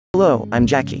Hello, I'm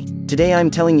Jackie. Today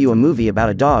I'm telling you a movie about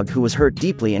a dog who was hurt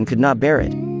deeply and could not bear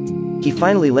it. He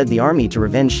finally led the army to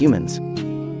revenge humans.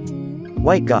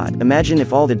 White God, imagine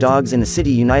if all the dogs in the city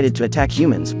united to attack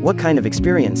humans, what kind of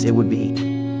experience it would be.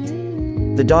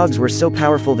 The dogs were so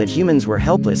powerful that humans were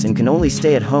helpless and can only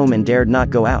stay at home and dared not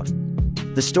go out.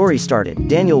 The story started.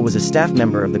 Daniel was a staff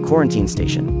member of the quarantine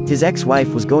station. His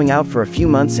ex-wife was going out for a few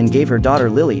months and gave her daughter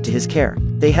Lily to his care.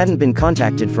 They hadn't been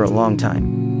contacted for a long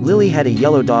time. Lily had a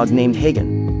yellow dog named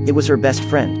Hagen. It was her best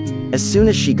friend. As soon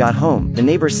as she got home, the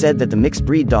neighbor said that the mixed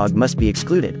breed dog must be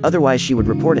excluded, otherwise she would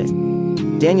report it.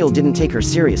 Daniel didn't take her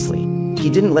seriously.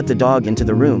 He didn't let the dog into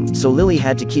the room, so Lily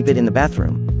had to keep it in the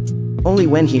bathroom. Only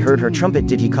when he heard her trumpet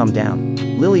did he calm down.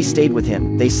 Lily stayed with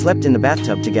him. They slept in the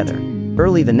bathtub together.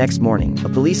 Early the next morning, a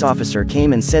police officer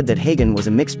came and said that Hagen was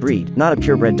a mixed breed, not a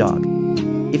purebred dog.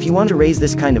 If you want to raise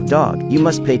this kind of dog, you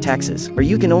must pay taxes, or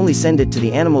you can only send it to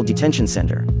the animal detention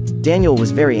center. Daniel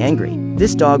was very angry.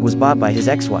 This dog was bought by his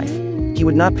ex-wife. He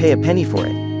would not pay a penny for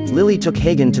it. Lily took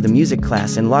Hagen to the music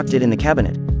class and locked it in the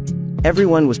cabinet.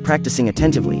 Everyone was practicing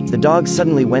attentively. The dog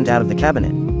suddenly went out of the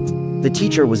cabinet. The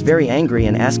teacher was very angry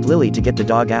and asked Lily to get the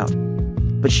dog out.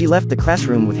 But she left the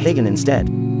classroom with Hagen instead.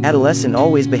 Adolescent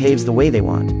always behaves the way they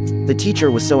want. The teacher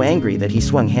was so angry that he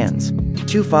swung hands.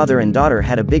 Father and daughter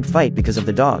had a big fight because of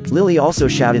the dog. Lily also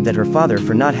shouted at her father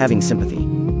for not having sympathy.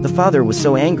 The father was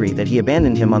so angry that he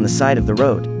abandoned him on the side of the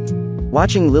road.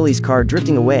 Watching Lily's car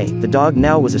drifting away, the dog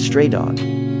now was a stray dog.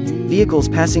 Vehicles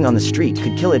passing on the street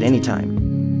could kill it any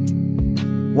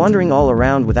time. Wandering all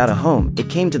around without a home, it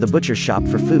came to the butcher's shop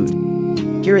for food.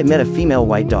 Here it met a female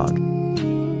white dog.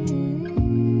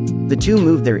 The two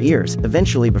moved their ears,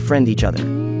 eventually befriend each other.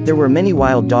 There were many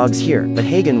wild dogs here, but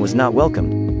Hagen was not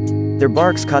welcomed. Their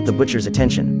barks caught the butcher's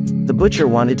attention. The butcher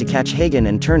wanted to catch Hagen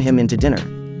and turn him into dinner.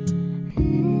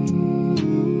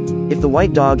 If the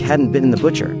white dog hadn't bitten the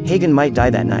butcher, Hagen might die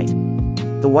that night.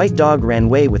 The white dog ran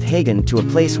away with Hagen to a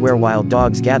place where wild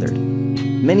dogs gathered.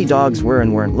 Many dogs were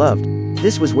and weren't loved.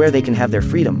 This was where they can have their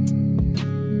freedom.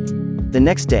 The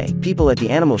next day, people at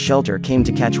the animal shelter came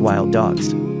to catch wild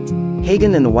dogs.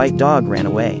 Hagen and the white dog ran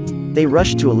away. They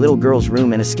rushed to a little girl's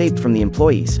room and escaped from the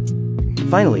employees.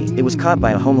 Finally, it was caught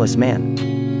by a homeless man.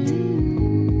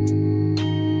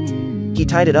 He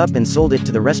tied it up and sold it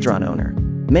to the restaurant owner.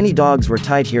 Many dogs were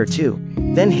tied here too.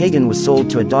 Then Hagen was sold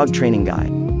to a dog training guy.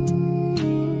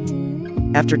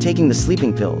 After taking the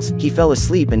sleeping pills, he fell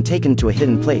asleep and taken to a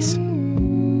hidden place.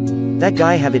 That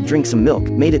guy had it drink some milk,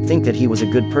 made it think that he was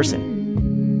a good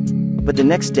person. But the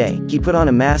next day, he put on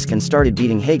a mask and started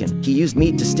beating Hagen. He used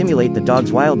meat to stimulate the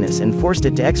dog's wildness and forced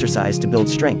it to exercise to build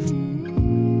strength.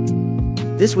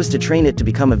 This was to train it to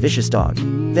become a vicious dog.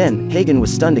 Then, Hagen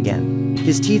was stunned again.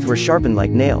 His teeth were sharpened like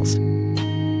nails.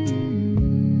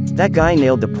 That guy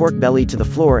nailed the pork belly to the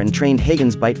floor and trained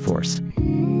Hagen's bite force.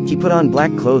 He put on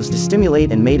black clothes to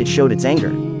stimulate and made it show its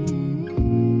anger.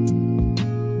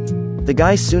 The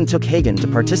guy soon took Hagen to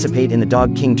participate in the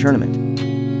Dog King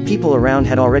tournament. People around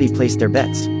had already placed their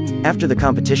bets. After the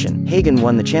competition, Hagen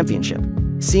won the championship.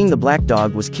 Seeing the black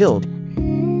dog was killed,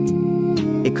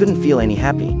 it couldn't feel any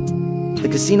happy. The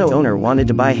casino owner wanted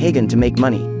to buy Hagen to make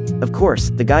money. Of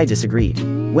course, the guy disagreed.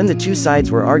 When the two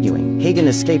sides were arguing, Hagen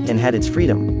escaped and had its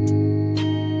freedom.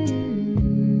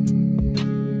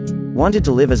 Wanted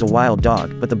to live as a wild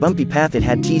dog, but the bumpy path it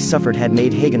had suffered had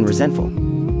made Hagen resentful.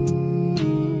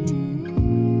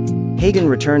 Hagen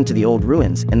returned to the old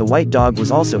ruins, and the white dog was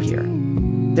also here.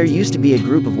 There used to be a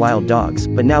group of wild dogs,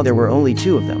 but now there were only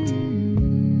two of them.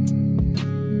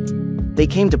 They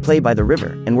came to play by the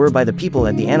river, and were by the people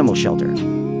at the animal shelter.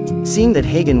 Seeing that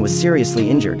Hagen was seriously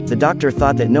injured, the doctor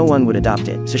thought that no one would adopt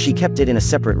it, so she kept it in a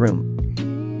separate room.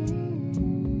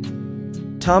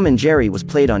 Tom and Jerry was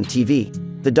played on TV.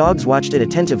 The dogs watched it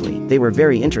attentively, they were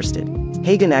very interested.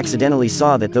 Hagen accidentally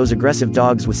saw that those aggressive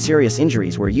dogs with serious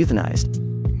injuries were euthanized.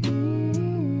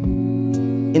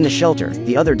 In the shelter,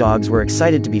 the other dogs were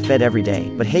excited to be fed every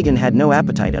day, but Hagen had no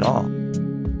appetite at all.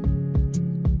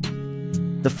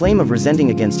 The flame of resenting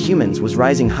against humans was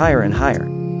rising higher and higher.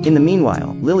 In the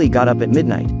meanwhile, Lily got up at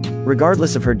midnight.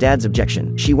 Regardless of her dad's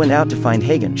objection, she went out to find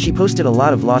Hagen. She posted a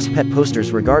lot of lost pet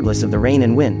posters regardless of the rain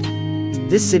and wind.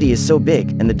 This city is so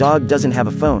big, and the dog doesn't have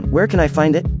a phone. Where can I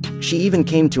find it? She even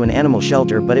came to an animal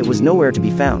shelter, but it was nowhere to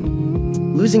be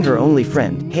found. Losing her only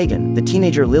friend, Hagen, the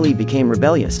teenager Lily became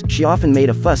rebellious. She often made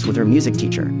a fuss with her music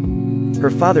teacher. Her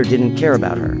father didn't care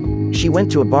about her. She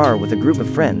went to a bar with a group of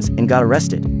friends, and got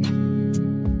arrested.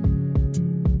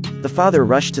 The father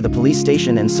rushed to the police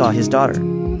station and saw his daughter.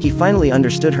 He finally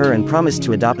understood her and promised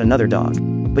to adopt another dog.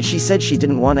 But she said she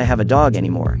didn't want to have a dog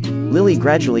anymore. Lily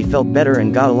gradually felt better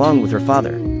and got along with her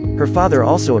father. Her father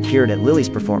also appeared at Lily's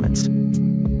performance.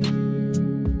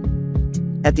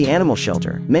 At the animal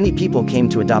shelter, many people came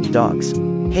to adopt dogs.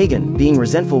 Hagen, being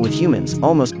resentful with humans,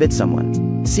 almost bit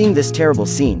someone. Seeing this terrible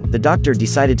scene, the doctor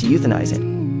decided to euthanize it.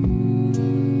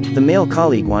 The male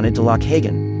colleague wanted to lock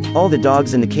Hagen. All the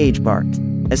dogs in the cage barked.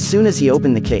 As soon as he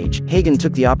opened the cage, Hagen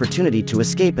took the opportunity to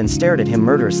escape and stared at him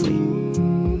murderously.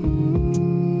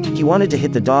 He wanted to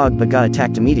hit the dog but got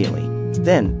attacked immediately.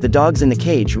 Then, the dogs in the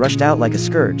cage rushed out like a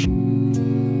scourge.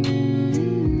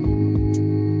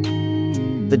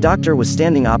 The doctor was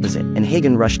standing opposite, and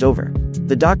Hagen rushed over.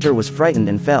 The doctor was frightened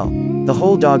and fell. The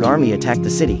whole dog army attacked the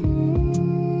city.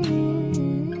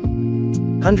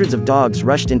 Hundreds of dogs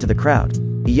rushed into the crowd.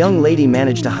 A young lady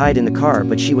managed to hide in the car,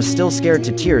 but she was still scared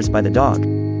to tears by the dog.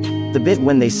 The bit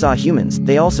when they saw humans,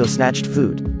 they also snatched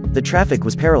food. The traffic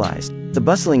was paralyzed. The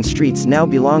bustling streets now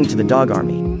belonged to the dog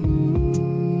army.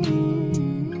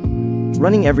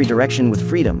 Running every direction with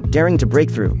freedom, daring to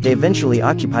break through, they eventually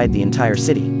occupied the entire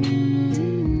city.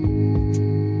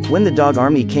 When the dog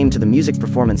army came to the music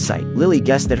performance site, Lily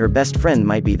guessed that her best friend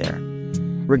might be there.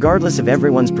 Regardless of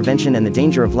everyone's prevention and the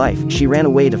danger of life, she ran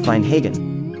away to find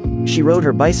Hagen. She rode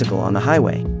her bicycle on the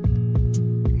highway.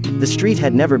 The street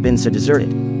had never been so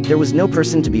deserted. There was no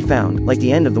person to be found, like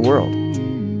the end of the world.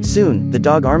 Soon, the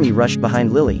dog army rushed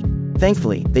behind Lily.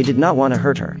 Thankfully, they did not want to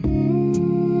hurt her.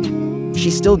 She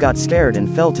still got scared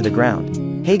and fell to the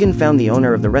ground. Hagen found the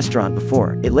owner of the restaurant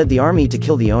before it led the army to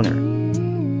kill the owner.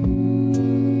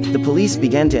 The police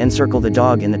began to encircle the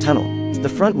dog in the tunnel. The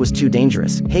front was too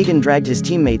dangerous. Hagen dragged his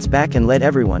teammates back and led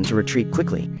everyone to retreat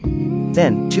quickly.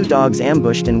 Then, two dogs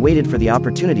ambushed and waited for the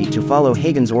opportunity to follow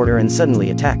Hagen's order and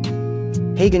suddenly attacked.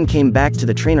 Hagen came back to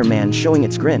the trainer man showing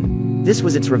its grin. This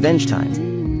was its revenge time.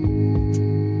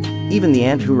 Even the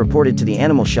ant who reported to the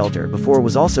animal shelter before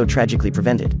was also tragically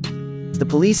prevented. The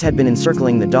police had been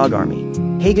encircling the dog army.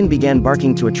 Hagen began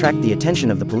barking to attract the attention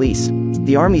of the police.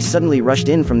 The army suddenly rushed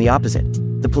in from the opposite.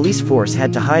 The police force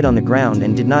had to hide on the ground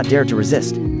and did not dare to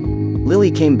resist.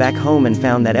 Lily came back home and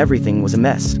found that everything was a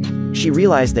mess. She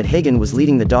realized that Hagen was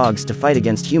leading the dogs to fight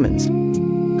against humans.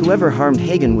 Whoever harmed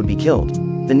Hagen would be killed.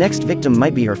 The next victim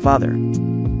might be her father.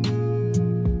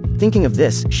 Thinking of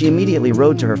this, she immediately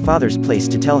rode to her father's place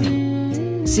to tell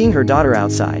him. Seeing her daughter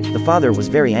outside, the father was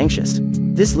very anxious.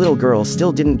 This little girl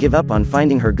still didn't give up on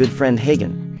finding her good friend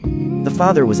Hagen. The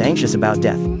father was anxious about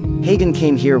death. Hagen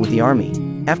came here with the army.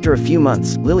 After a few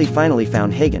months, Lily finally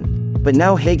found Hagen. But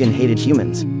now Hagen hated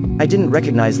humans. I didn't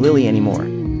recognize Lily anymore.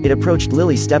 It approached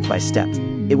Lily step by step.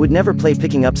 It would never play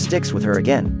picking up sticks with her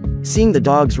again. Seeing the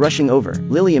dogs rushing over,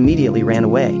 Lily immediately ran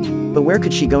away. But where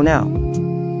could she go now?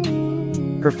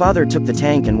 Her father took the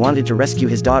tank and wanted to rescue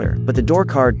his daughter, but the door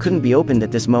card couldn't be opened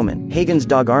at this moment. Hagen's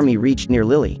dog army reached near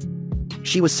Lily.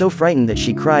 She was so frightened that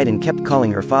she cried and kept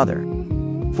calling her father.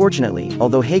 Fortunately,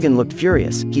 although Hagen looked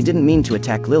furious, he didn't mean to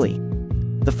attack Lily.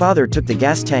 The father took the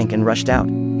gas tank and rushed out.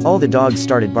 All the dogs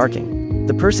started barking.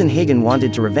 The person Hagen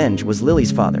wanted to revenge was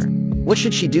Lily's father. What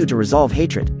should she do to resolve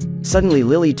hatred? Suddenly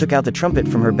Lily took out the trumpet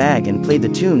from her bag and played the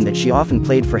tune that she often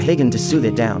played for Hagen to soothe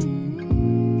it down.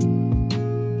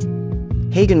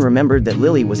 Hagen remembered that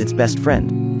Lily was its best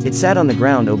friend. It sat on the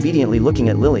ground obediently looking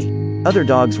at Lily. Other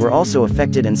dogs were also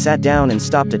affected and sat down and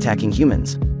stopped attacking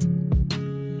humans.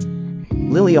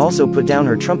 Lily also put down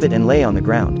her trumpet and lay on the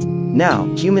ground. Now,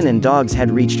 human and dogs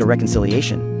had reached a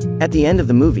reconciliation. At the end of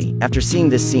the movie, after seeing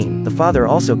this scene, the father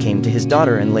also came to his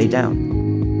daughter and lay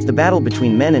down. The battle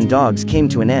between men and dogs came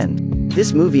to an end.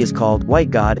 This movie is called White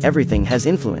God. Everything has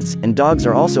influence, and dogs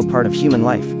are also part of human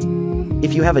life.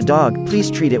 If you have a dog,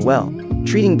 please treat it well.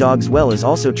 Treating dogs well is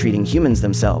also treating humans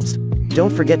themselves.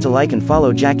 Don't forget to like and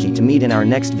follow Jackie to meet in our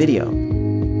next video.